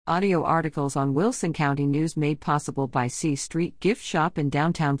Audio articles on Wilson County News made possible by C Street Gift Shop in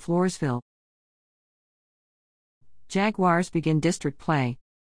downtown Floresville. Jaguars begin district play.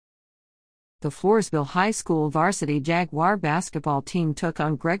 The Floresville High School varsity Jaguar basketball team took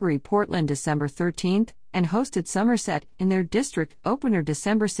on Gregory Portland December 13th and hosted Somerset in their district opener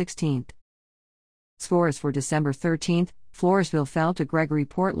December 16th. Scores for December 13th: Floresville fell to Gregory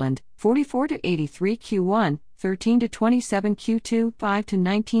Portland, 44-83 Q1, 13-27 Q2,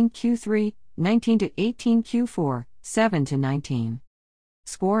 5-19 Q3, 19-18 Q4, 7-19.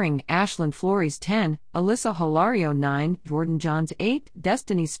 Scoring: Ashlyn Flores 10, Alyssa Hilario 9, Jordan Johns 8,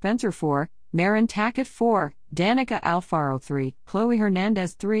 Destiny Spencer 4, Marin Tackett 4, Danica Alfaro 3, Chloe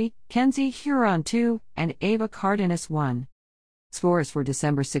Hernandez 3, Kenzie Huron 2, and Ava Cardenas 1. Scores for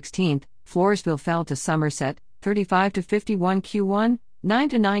December 16th: Floresville fell to Somerset, 35-51 Q1,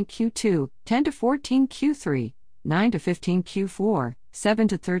 9-9 Q2, 10-14 Q3, 9-15 Q4,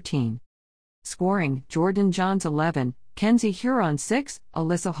 7-13. Scoring: Jordan Johns 11, Kenzie Huron 6,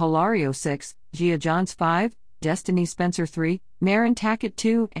 Alyssa Hilario 6, Gia Johns 5, Destiny Spencer 3, Marin Tackett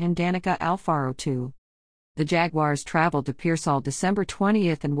 2, and Danica Alfaro 2. The Jaguars traveled to Pearsall December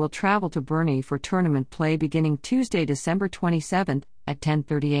 20th and will travel to Burney for tournament play beginning Tuesday, December 27th at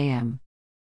 10:30 a.m.